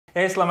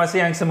Selamat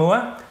siang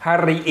semua.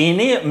 Hari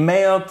ini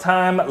mail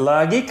time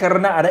lagi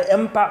karena ada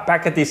 4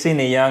 paket di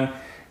sini yang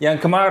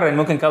kemarin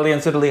mungkin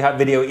kalian sudah lihat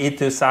video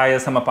itu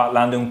saya sama Pak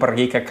Landung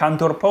pergi ke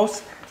kantor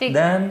pos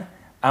dan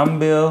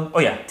ambil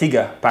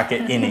 3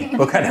 paket ini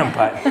bukan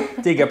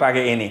 4 3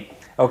 paket ini.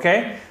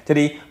 Oke?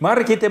 Jadi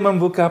mari kita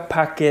membuka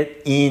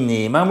paket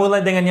ini. Mau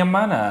mulai dengan yang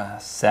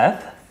mana? Seth?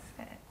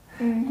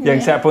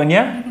 Yang saya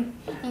punya?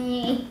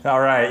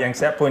 Alright, yang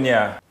saya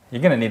punya. You're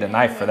gonna need a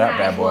knife for that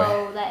bad boy.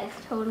 Whoa, that is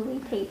totally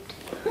taped.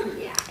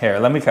 Yeah. Here,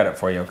 let me cut it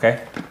for you,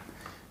 okay?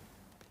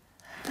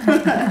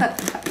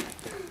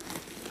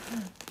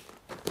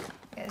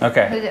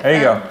 Okay, there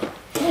you go.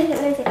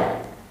 Where is it?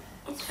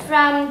 It's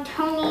from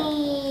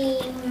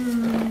Tony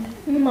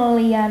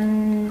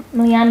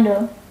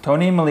Miliando.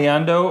 Tony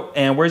Miliando,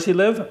 and where's he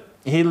live?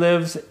 He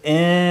lives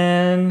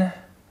in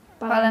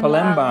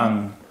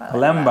Palembang.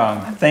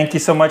 Palembang. Thank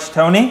you so much,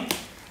 Tony.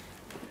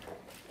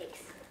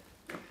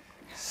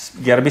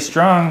 You gotta be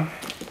strong.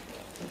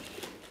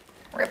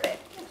 Rip it.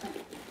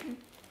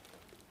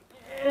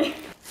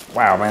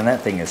 Wow, man,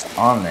 that thing is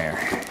on there.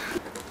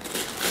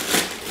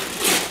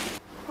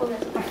 Hold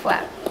it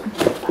flat.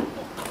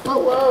 Whoa,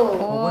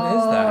 whoa. What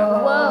is that?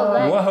 Whoa,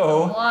 that's Whoa,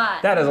 a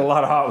lot. that is a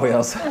lot of Hot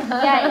Wheels.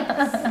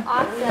 Yikes.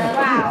 Awesome.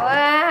 Wow.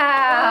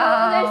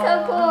 Oh, they're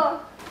so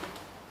cool.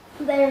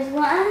 There's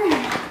one.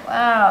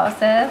 Wow,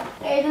 Seth.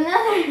 There's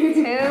another.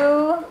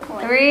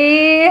 2,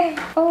 3,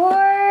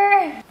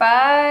 4,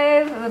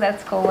 5. Ooh,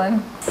 that's a cool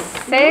one.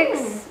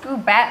 6. Ooh,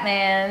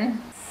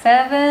 Batman.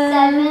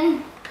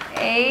 7. 8.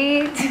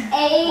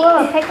 8.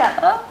 Whoa, pick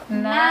up.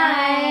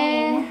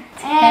 9.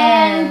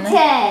 10.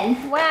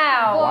 10.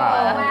 Wow.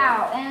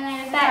 Wow. And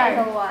there's that is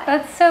a lot.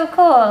 That's so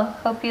cool.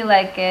 Hope you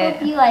like it.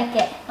 Hope you like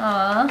it.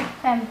 Aw.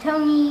 From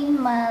Tony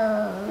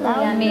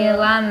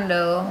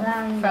Milando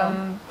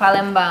from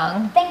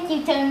Palembang. Thank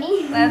you,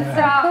 Tony. That's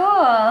so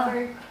cool.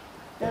 For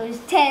those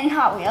 10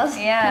 Hot Wheels.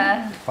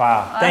 Yeah.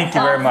 Wow, thank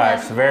you very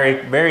much.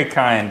 Very, very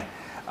kind.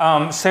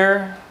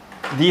 Sarah,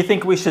 do you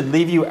think we should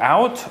leave you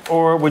out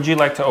or would you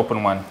like to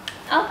open one?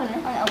 Open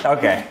it.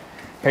 Okay,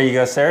 here you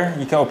go, Sarah.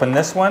 You can open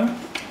this one.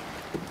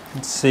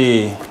 Let's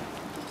see.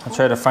 I'll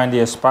try to find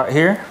you a spot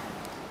here.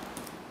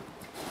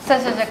 So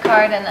there's a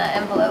card and an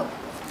envelope.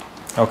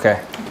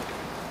 Okay.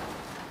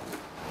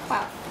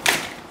 Wow.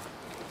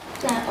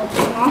 Gonna open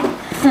them all.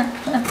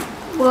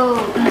 Whoa.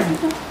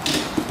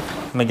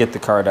 Let me get the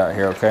card out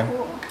here, okay?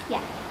 Cool.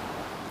 Yeah.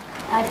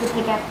 I have to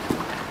pick up.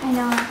 I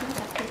know. I have to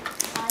pick up.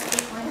 I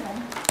take one of them.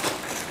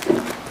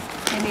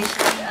 Maybe you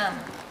should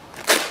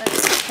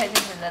let's put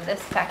these into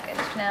this package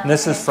now.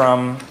 This is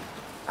from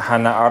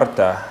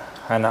Hanarta.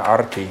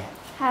 Hanarti.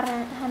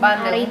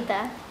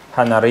 Hanarita.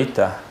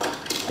 Hanarita.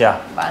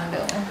 Yeah.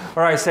 Bandung.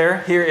 All right,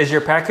 Sarah, here is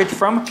your package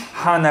from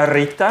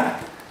Hanarita.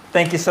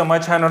 Thank you so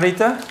much,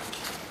 Hanarita.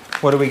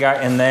 What do we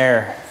got in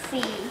there?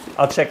 See.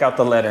 I'll check out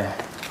the letter.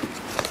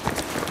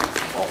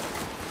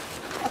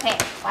 Okay.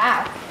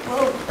 Wow.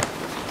 Whoa.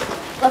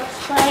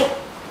 Looks like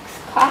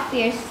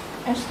coffee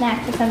or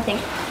snacks or something.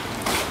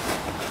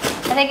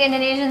 I think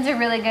Indonesians are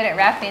really good at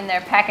wrapping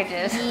their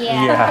packages.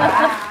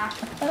 Yeah.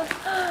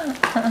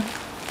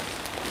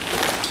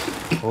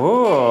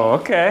 Oh,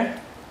 okay.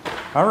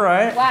 All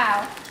right.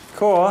 Wow.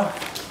 Cool.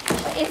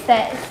 What is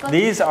that? It's like,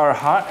 These are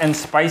hot and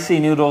spicy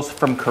noodles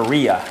from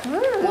Korea.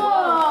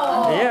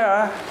 whoa.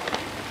 Yeah.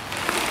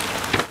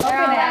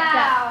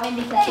 Wow.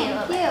 Maybe you can see a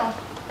little bit.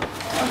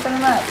 Open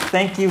them up.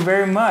 Thank you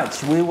very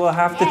much. We will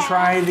have to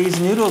try these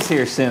noodles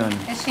here soon.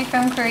 Is she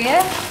from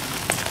Korea?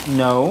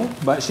 No,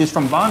 but she's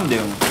from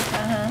Bandung.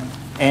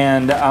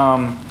 And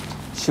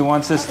she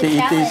wants us to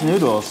eat these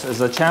noodles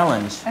as a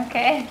challenge.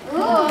 Okay.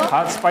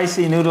 Hot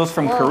spicy noodles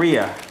from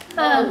Korea.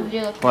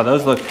 Wow,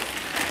 those look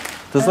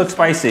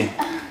spicy.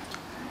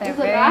 They're look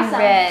very awesome.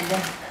 red.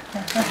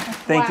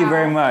 Thank you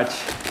very much.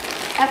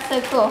 That's so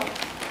cool.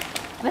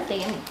 But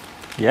they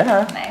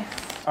Yeah. Nice.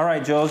 All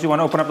right, Jules, you want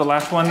to open up the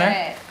last one All there?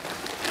 right.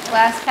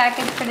 Last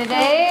package for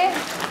today.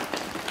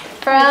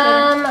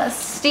 From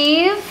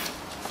Steve.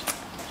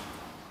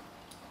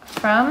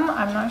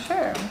 I'm not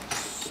sure.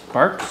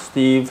 Sparks,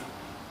 Steve.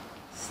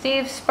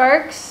 Steve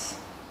Sparks.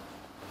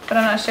 But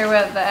I'm not sure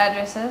what the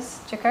address is.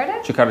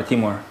 Jakarta? Jakarta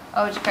Timur.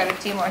 Oh, Jakarta,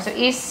 Timor. So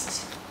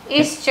East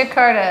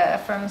Jakarta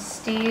from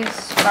Steve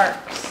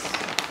Sparks.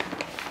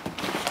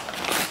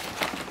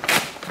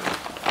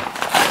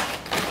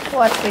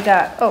 What we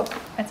got? Oh,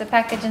 it's a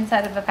package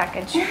inside of a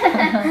package.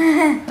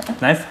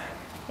 Knife?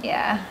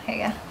 Yeah, here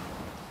you go.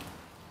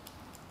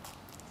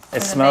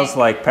 It smells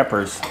like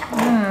peppers.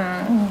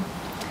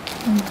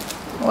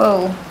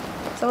 Whoa,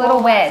 it's a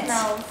little wet.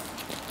 smells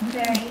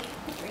very.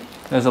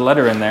 There's a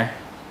letter in there.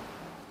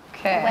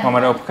 Okay. Want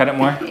me to cut it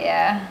more?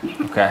 Yeah.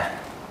 Okay.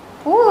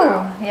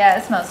 Ooh, yeah,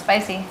 it smells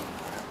spicy.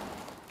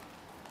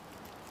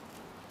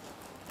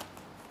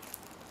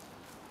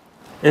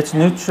 It's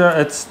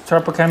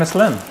Tropicana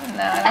Slim.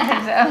 No, I don't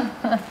think so.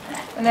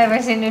 I've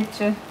never seen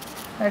Nutra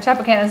or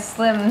Tropicana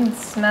Slim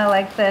smell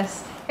like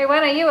this. Here, why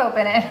don't you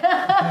open it? All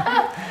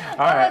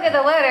right. Look at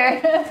the letter.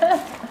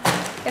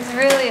 It's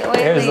really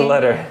oily. Here's the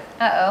letter.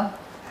 Uh-oh. I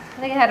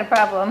think I had a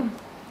problem.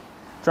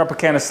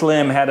 Tropicana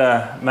Slim had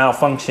a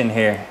malfunction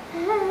here.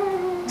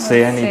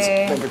 See, I need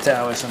see. a paper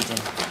towel or something.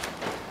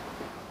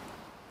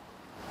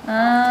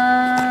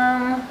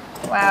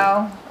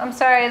 Wow. I'm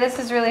sorry, this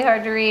is really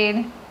hard to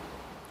read.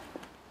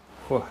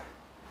 Whew.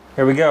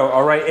 Here we go.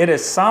 All right, it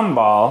is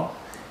sambal.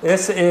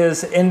 This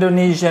is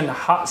Indonesian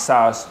hot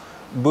sauce,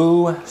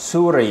 bu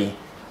suri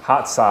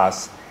hot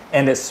sauce.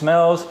 And it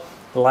smells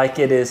like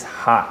it is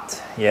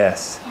hot.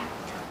 Yes.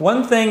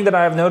 One thing that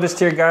I've noticed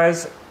here,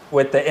 guys,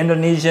 with the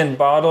Indonesian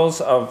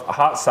bottles of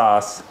hot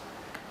sauce,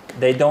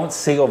 they don't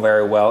seal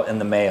very well in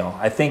the mail.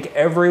 I think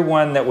every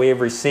one that we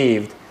have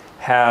received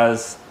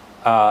has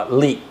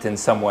leaked in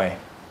some way.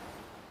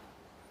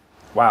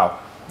 Wow,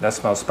 that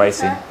smells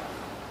spicy.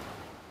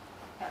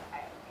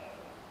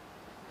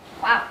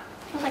 Wow.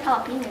 Smells like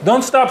jalapeno.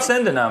 Don't stop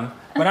sending them,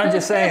 but I'm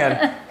just saying,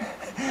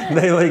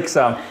 they leak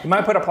some. You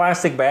might put a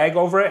plastic bag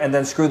over it and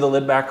then screw the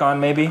lid back on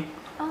maybe,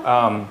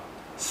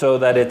 so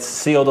that it's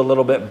sealed a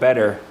little bit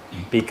better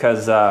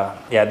because,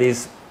 yeah,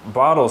 these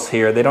bottles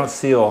here, they don't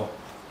seal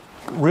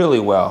really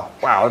well.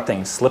 Wow, that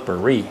thing's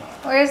slippery.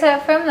 Where is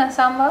that from, the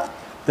sambal?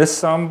 This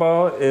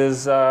sambal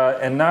is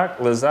enak,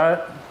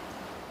 lezat,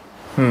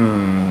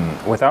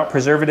 without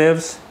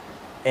preservatives,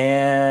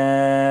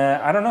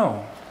 and I don't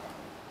know.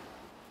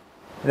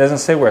 It doesn't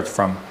say where it's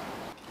from.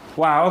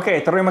 Wow,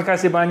 okay, terima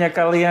kasih banyak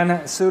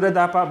kalian sudah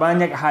dapat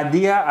banyak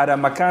hadiah. Ada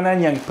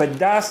makanan yang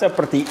pedas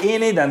seperti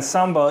ini dan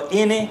sambal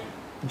ini.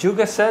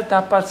 Juga saya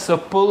dapat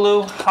 10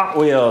 Hot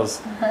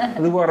Wheels.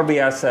 Luar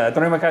biasa.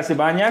 Terima kasih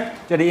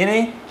banyak. Jadi ini,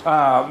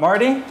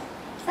 Marty?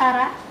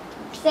 Sarah.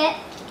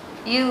 Seth.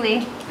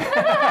 Yuli.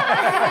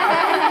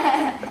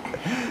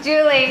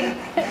 Julie.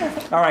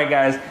 All right,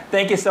 guys.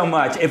 Thank you so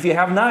much. If you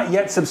have not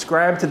yet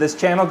subscribed to this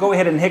channel, go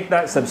ahead and hit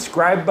that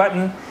subscribe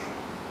button.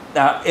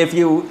 If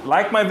you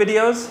like my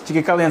videos,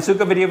 jika kalian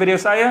suka video-video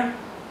saya,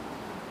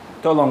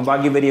 tolong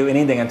bagi video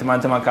ini dengan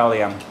teman-teman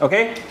kalian.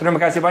 Oke?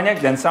 Terima kasih banyak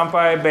dan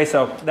sampai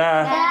besok.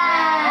 Dah.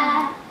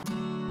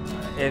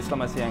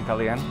 Selamat siang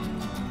kalian.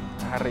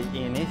 Hari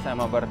ini saya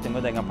mau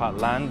bertemu dengan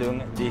Pak Landung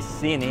di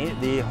sini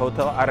di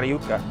Hotel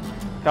Ariuka.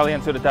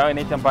 Kalian sudah tahu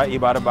ini tempat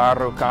ibadah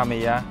baru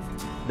kami ya.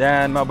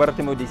 Dan mau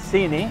bertemu di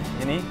sini,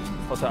 ini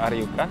Hotel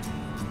Ariuka.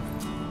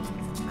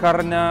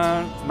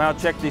 Karena mau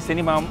cek di sini,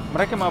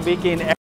 mereka mau bikin